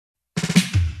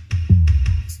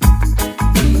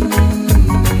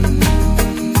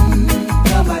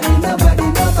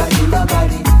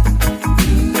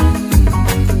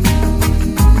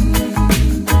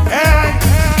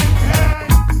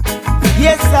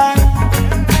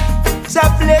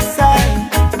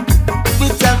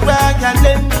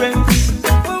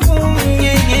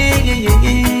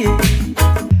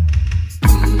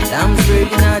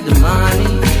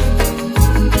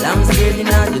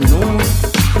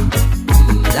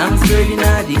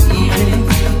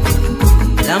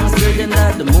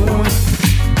the moon.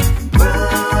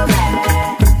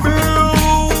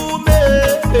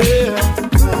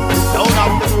 Down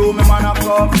off the room, man, I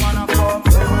come.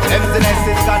 Emptiness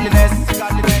is godliness.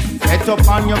 Get up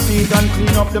on your feet and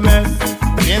clean up the mess.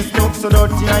 Yes, look so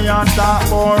dirty and you start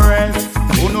for rest.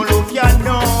 Who no look you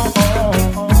know.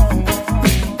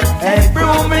 Hey,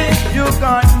 broom it, you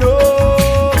got no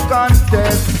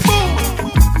contest. Boom.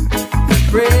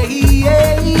 Praise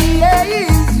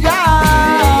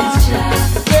Jah.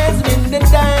 Praise Him in the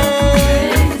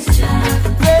dance.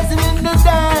 Praise Him in the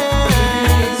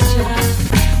dance.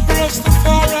 Praise the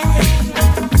Father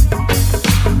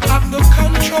of the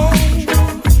control.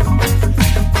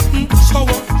 So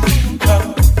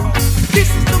this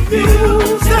is the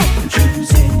music.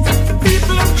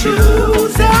 People are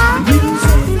choosing.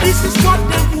 This is what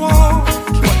they want.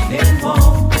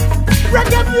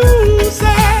 Reggae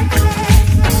music.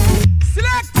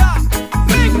 Selector,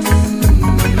 mix.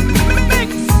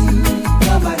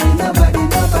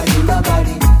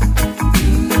 Nobody.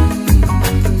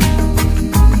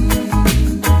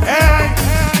 Hey.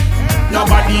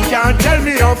 Nobody can tell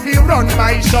me how to run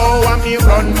my show. And me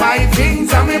run my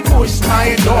things and me push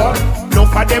my door. No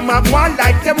for them a go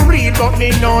like them real, but me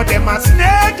know them a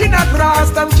snake in a grass.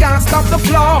 Them can't stop the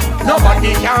flow.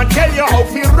 Nobody can tell you how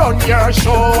to run your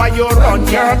show. And you run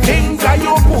your things and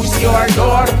you push your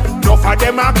door. No for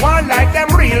them a go like them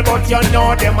real, but you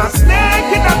know them a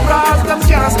snake in a grass. Them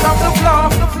can't stop the flow.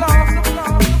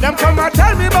 Them come and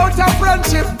tell me about a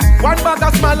friendship. One bag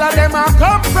of smile and them a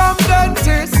come from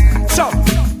dentist. So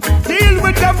deal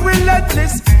with them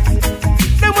relentless.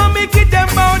 They want me give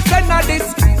them out and of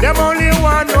this. Them only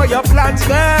want know your plans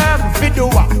them. VIDÉO,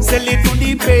 sell it to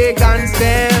the pagans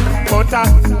them. But I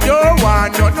don't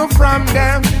want nothing from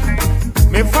them.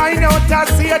 Me find out a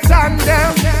Satan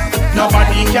them.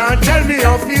 Nobody can tell me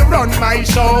how to run my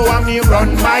show. And me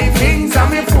run my things and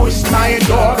me push my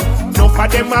door. No for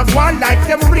them a go like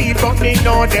them real, but me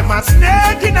know them a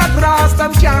snake in a grass.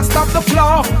 Them can't stop the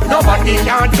flow. Nobody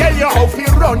can tell you how to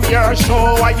run your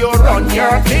show. And you run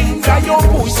your things and you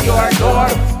push your door.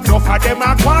 No for them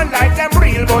a go like them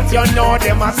real, but you know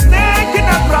them a snake in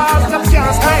a grass. Them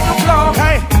can't stop the flow.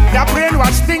 Hey, the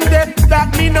brainwash thing that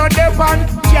me no depend.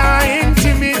 Can't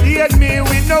intimidate me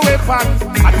with no weapon.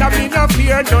 And I me no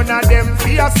fear none of them for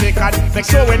a second. Make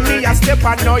sure when me a step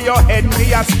on, know your head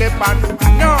me a step on.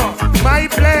 No, my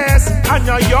place, I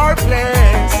know your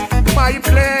place. My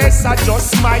place, I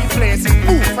just my place.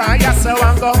 Fyah so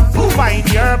and go find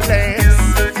your place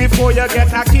before you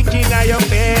get a kick in your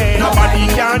face. Nobody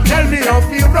can tell me how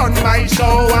to run my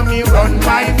show. And me run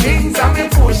my things and me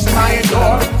push my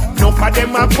door. No for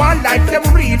them a go like them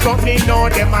real, but me know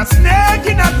them a snake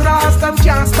in a grass. Them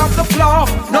can't stop the flow.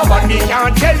 Nobody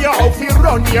can tell you how to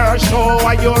run your show.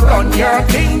 And you run your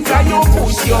things and you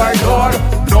push your door.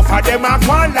 No for them a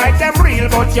go like them real,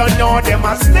 but you know them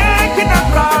a snake in a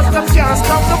grass. Them can't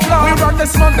stop the flow. We run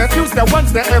this Monday, Tuesday,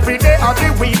 Wednesday, every day of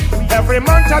the week, every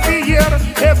month of the year,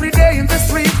 every day in the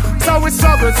street. So we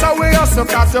struggle, so we hustle,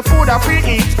 cause the food that we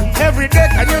eat. Every day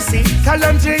can you see,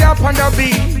 Kalanji up on the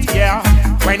beat, yeah.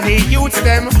 When the youths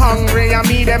them hungry, I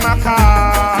meet them a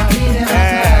call.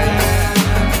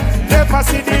 Never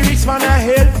see the rich man I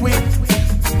help with.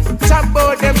 Talk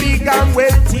about the big and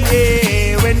wealthy,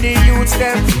 yeah. When the youths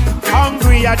them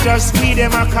hungry, I just feed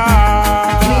them a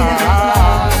call.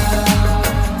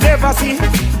 Never see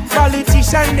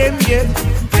politician them yet.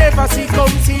 Never see come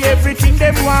see everything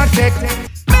them want take.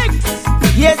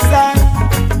 Yes, I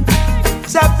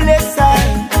shall bless I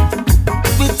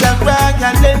with a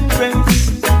royal embrace.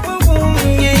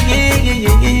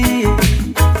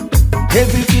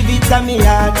 Every bit of me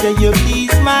heart, you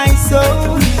please my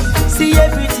soul. See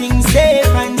everything safe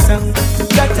and sound.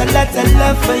 Got a lot of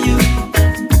love for you.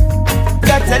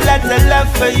 Got a lot of love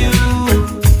for you.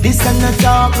 This and a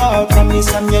talk of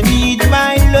promise and you need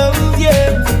my love,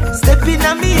 yeah. Step in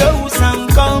on me house and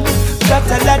come. Got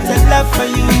a lot of love for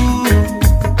you.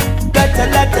 Got a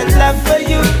lot of love for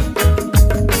you.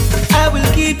 I will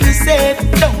keep you safe.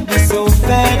 Don't be so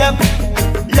fed up.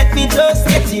 Let me just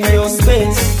get in your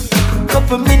space.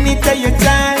 Couple minutes of your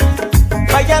time.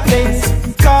 Fireplace.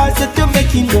 Cause that you're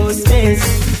making no space.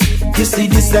 You see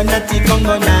this and that I'm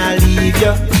gonna leave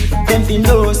you. Then you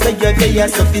know so you're there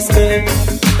so fi spare.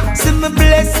 See me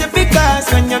bless you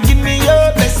because when you give me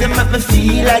your blessing, make me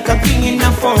feel like a king in a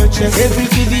fortress. Every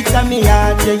bit of me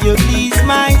heart, yeah, you please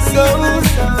my soul.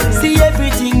 See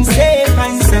everything safe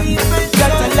and sound.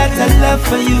 Got a lot of love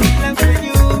for you.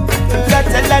 Got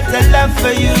a lot of love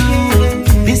for you.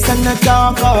 This and a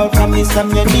talk or promise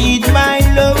and you need my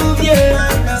love,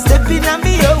 yeah. Step in on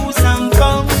me house and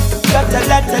come. Got a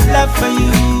lot of love for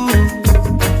you.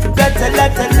 Got a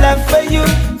lot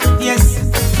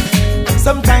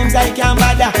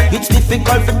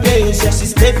difficult for days. Yeah, she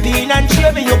step in and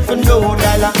cheer me up for no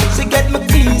dollar. She get my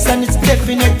keys and it's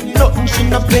definite, nothing she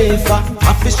no pay for.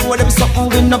 I fi show them something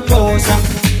with no pose.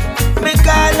 Me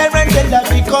call her and tell her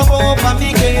we come over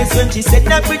me case. When she said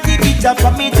that pretty bitter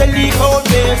for me to leave out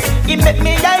this. It make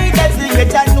me die that's the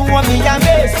yet I know me a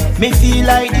mess. Me feel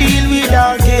like deal with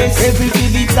our case. Every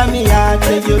bit of me heart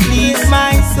tell you please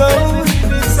my soul.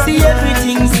 See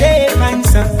everything safe and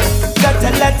sound. Got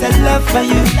a lot of love for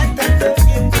you.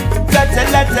 Got a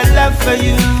lot of love for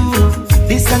you.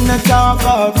 This and not talk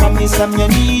about promise and you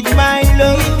need my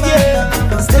love,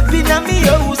 yeah. Step in on me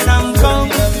house and come.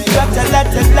 Got a lot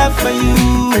of love for you.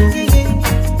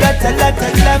 Got a lot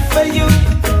of love for you.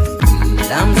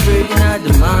 Lambs breaking out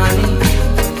the morning.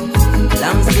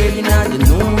 Lambs breaking out the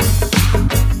noon.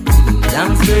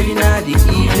 Lambs breaking out the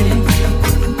evening.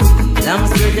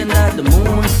 Lambs breaking out the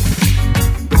moon.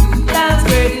 Lambs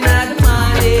breaking out the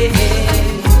morning.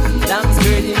 Lambs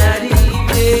breaking out the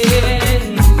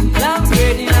evening. Lambs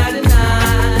breaking out the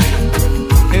night.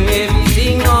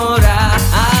 Everything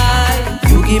alright.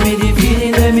 You give me the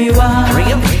feeling when me want.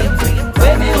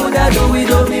 When me woulda do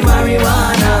without me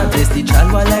marijuana. Bless the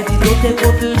child while I did not take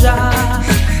up the jar.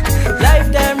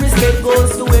 Lifetime respect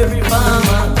goes to every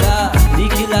farmer. The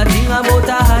killer thing about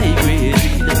a high grade.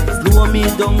 Slow me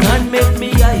down and make me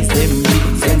ice them bleed.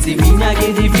 Sense me I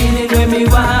get the feeling when me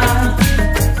want.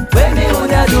 When me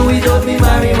woulda do without me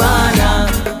marijuana.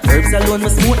 Herbs alone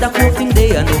must smoke that coke thing they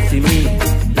enough for me.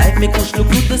 Life me push look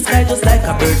to the sky just like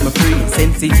a bird me free.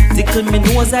 Sense it tickle me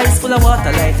nose eyes full of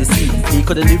water like the sea. Me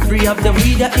coulda live free of them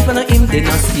weed if I not him they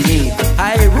not skinny.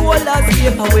 I roll as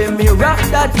paper when me rock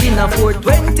that in a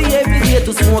 420 every day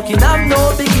to smoking. I'm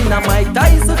no beginner, my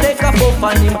ties to take a puff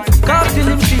on him. Can't feel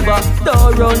him shiver,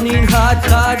 don't running hard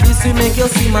card. This will make you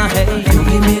see my head. You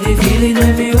give me the feeling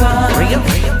when me want.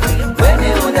 When me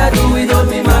woulda do without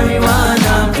me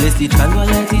marijuana. Bless the child while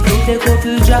I did not take up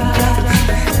the jar.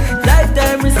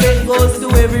 Lifetime respect goes to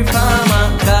every farmer.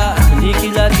 The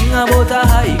killer thing about a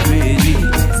high grade.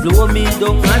 Slow me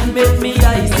down and make me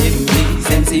ice them bleed.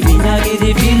 Sense me I get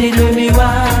the feeling when me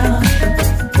want.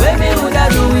 When me woulda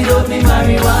do without me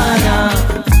marijuana.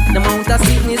 The amount of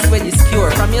sickness where it's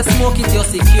cure. From your smoke it you're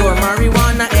secure.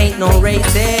 Marijuana ain't no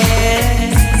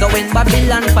racist. So when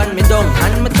Babylon pan me down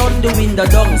and me turn the window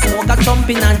down, smoke a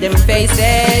thumping on them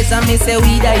faces. And me say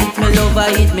weed I eat me love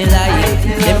I eat me life.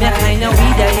 Them a kind of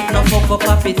weed I eat no fuck up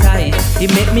appetite.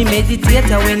 It make me meditate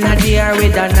when I day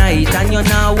with the night. And you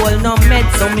now hold no med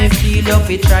so me feel up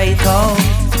it try it out.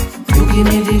 You give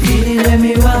me the feeling when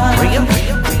me want.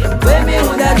 When me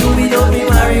woulda do without me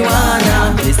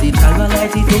marijuana. This the travel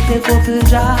light it took the couple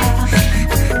jar.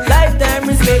 Lifetime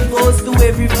respect goes to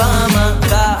every farmer.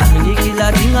 The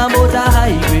killer thing about a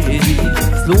high grade.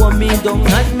 Slow me down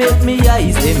and make me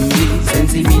eyes them bleed.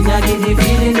 Sense me I get the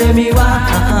feeling when me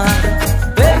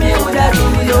want. When me woulda do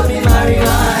without me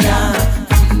marijuana.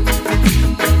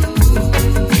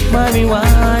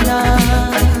 Marijuana,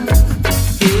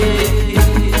 yeah.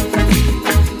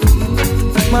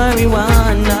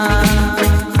 Marijuana,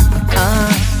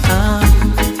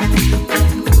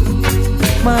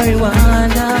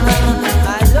 marijuana.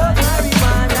 I love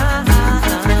marijuana,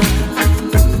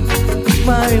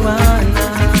 marijuana.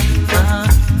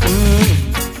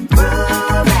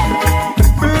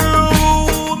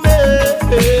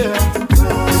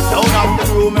 Down off the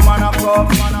room, man, I come.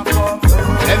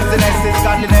 Emptiness is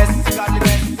godliness.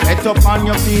 Get up on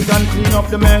your feet and clean up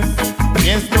the mess.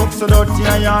 Yes, look so dirty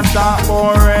and you talk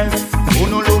for rest. Who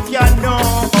no look ya know.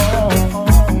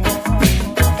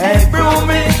 Hey, broom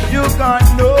me, you got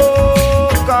no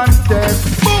contest.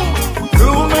 Boom!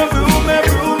 Broom me.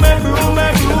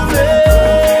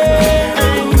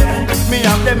 Me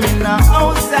have them in the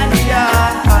house and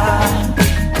yard.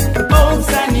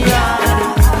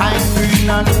 I'm green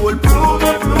and old. Broom me.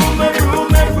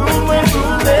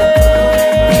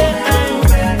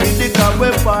 With the cup we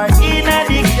fire in a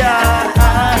the yard.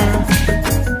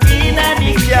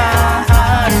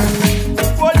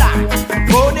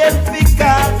 Oh, they pick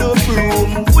out the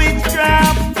broom,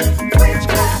 witchcraft.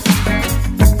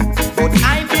 But I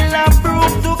will have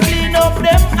broom to clean up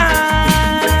them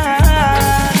eyes.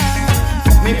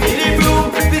 Me Billy broom,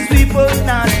 we sweep out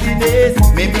nastiness.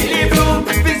 Me Billy broom,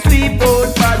 we sweep out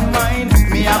bad mind.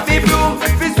 Me happy broom,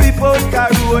 we sweep out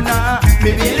Corona.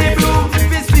 Me Billy broom,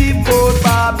 we sweep out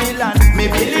Babylon. Me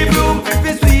Billy broom,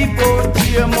 we sweep out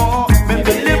GMO. Me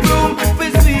Billy broom, we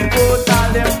sweep out all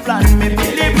them plan. Me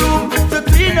Billy broom to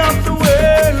clean up the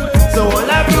world. So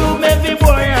all I broom, every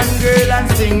boy and girl and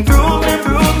sing broom.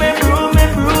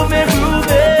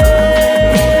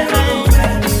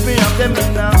 Me have them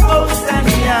in a house and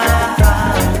yard.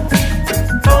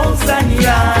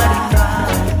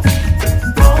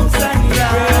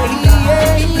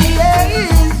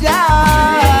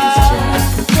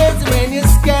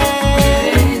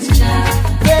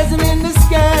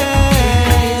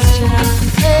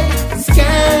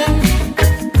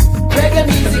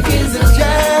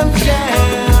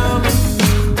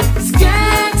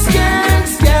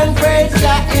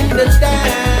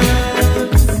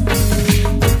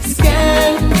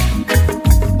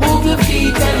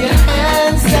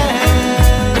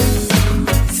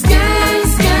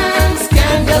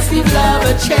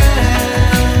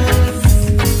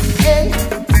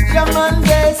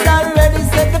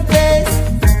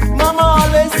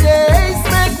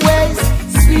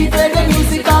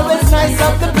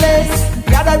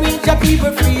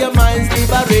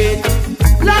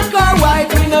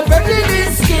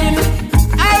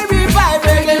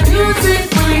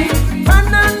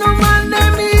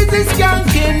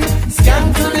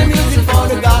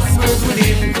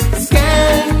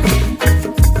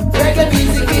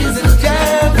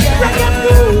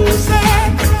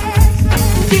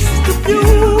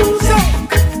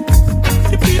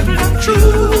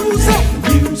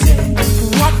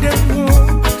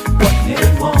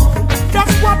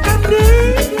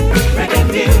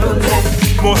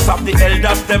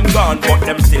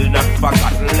 still not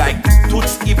forgotten. Like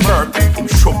tous, avec, him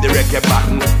shove the reggae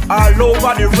button. All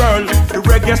over the world, the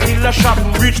reggae still a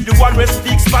shopping. Reach the one who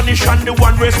speak Spanish and the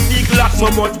one who speak Latin. So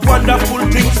much wonderful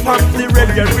things from the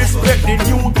reggae. Respect the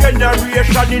new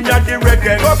generation in the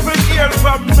reggae. Couple years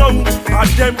from now, and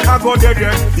them can go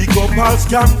there. Big up all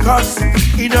scammers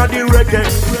in the reggae.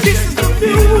 This is the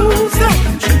music.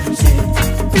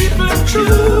 People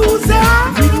choose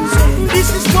it. This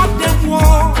is what they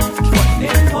want.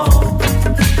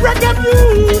 Reggae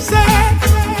music.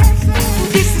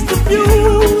 This is the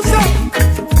music.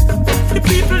 The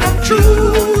people that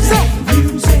choose it.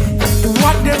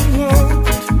 What they want.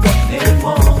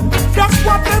 That's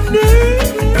what they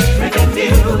need. Reggae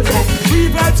music.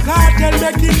 Rebels cartel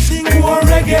make him sing more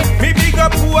reggae. Me big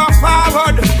up who are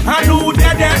forward and who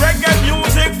dead. Reggae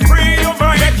music free, you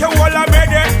might make you all a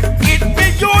ready. It be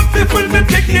youth people me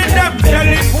picking them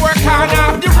belly. Four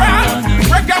corner of the round.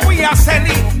 Reggae we are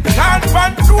selling. Can't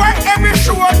find door every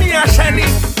show me a shelly.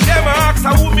 Them ask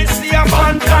who me see a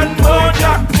Fantan,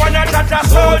 Mojah. One a Jahdon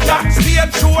soldier.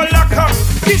 State show lock up.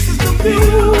 This is the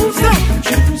music.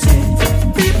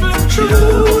 People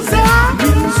choose it.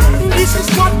 This is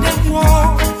what they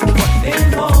want.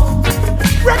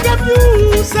 Reggae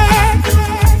music.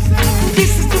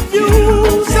 This is the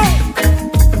music.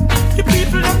 The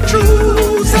people that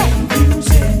choose it.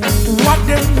 What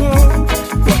they want.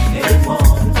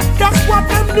 That's what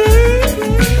they need.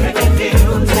 Reggae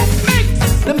music.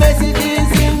 The message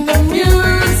is in the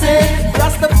music.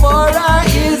 Rastafari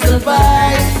is the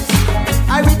vibe.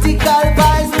 Heretical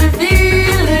vibes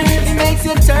revealing. It makes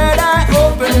your third eye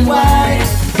open wide.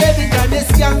 Every time this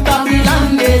young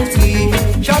Babylon they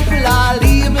teach. Trample all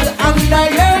evil under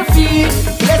your feet.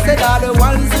 Blessed are the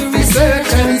ones who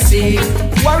research and see.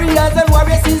 Warriors and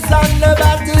warriors on the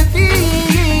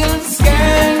battlefield.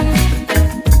 Scan.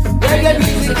 Reggae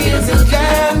music is a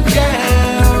jam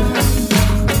jam.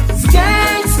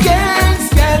 Scan, scan,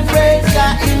 scan. Praise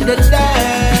God in the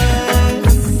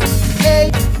dance. Hey.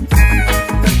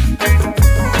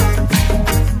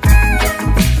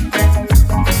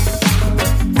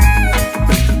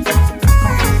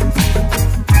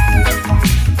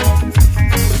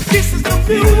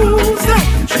 Music.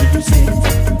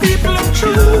 People are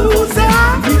choosing.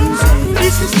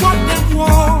 This is what they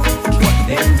want.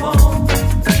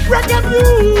 Reggae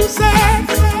music.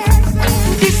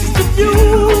 This is the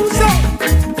music.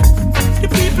 The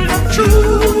people are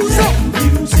choosing.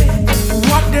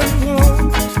 What they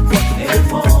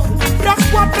want. That's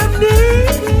what they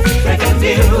need. Reggae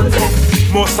music.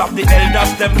 Most of the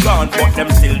elders them gone, but them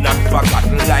still not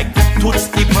forgotten. Like tous,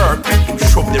 avec, him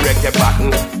shove the reggae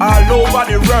button. All over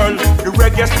the world, the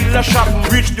reggae still a shopping.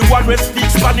 Reach the one who speak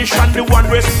Spanish and the one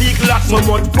who speak Latin. So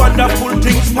much wonderful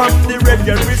things from the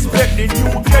reggae. Respect the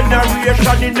new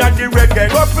generation in the reggae.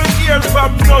 Couple years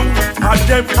from now, and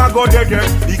them can go there.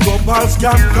 Big up all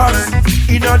scammers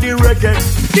in the reggae.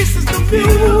 This is the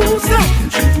music.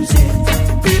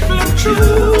 People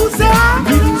choose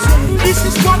it.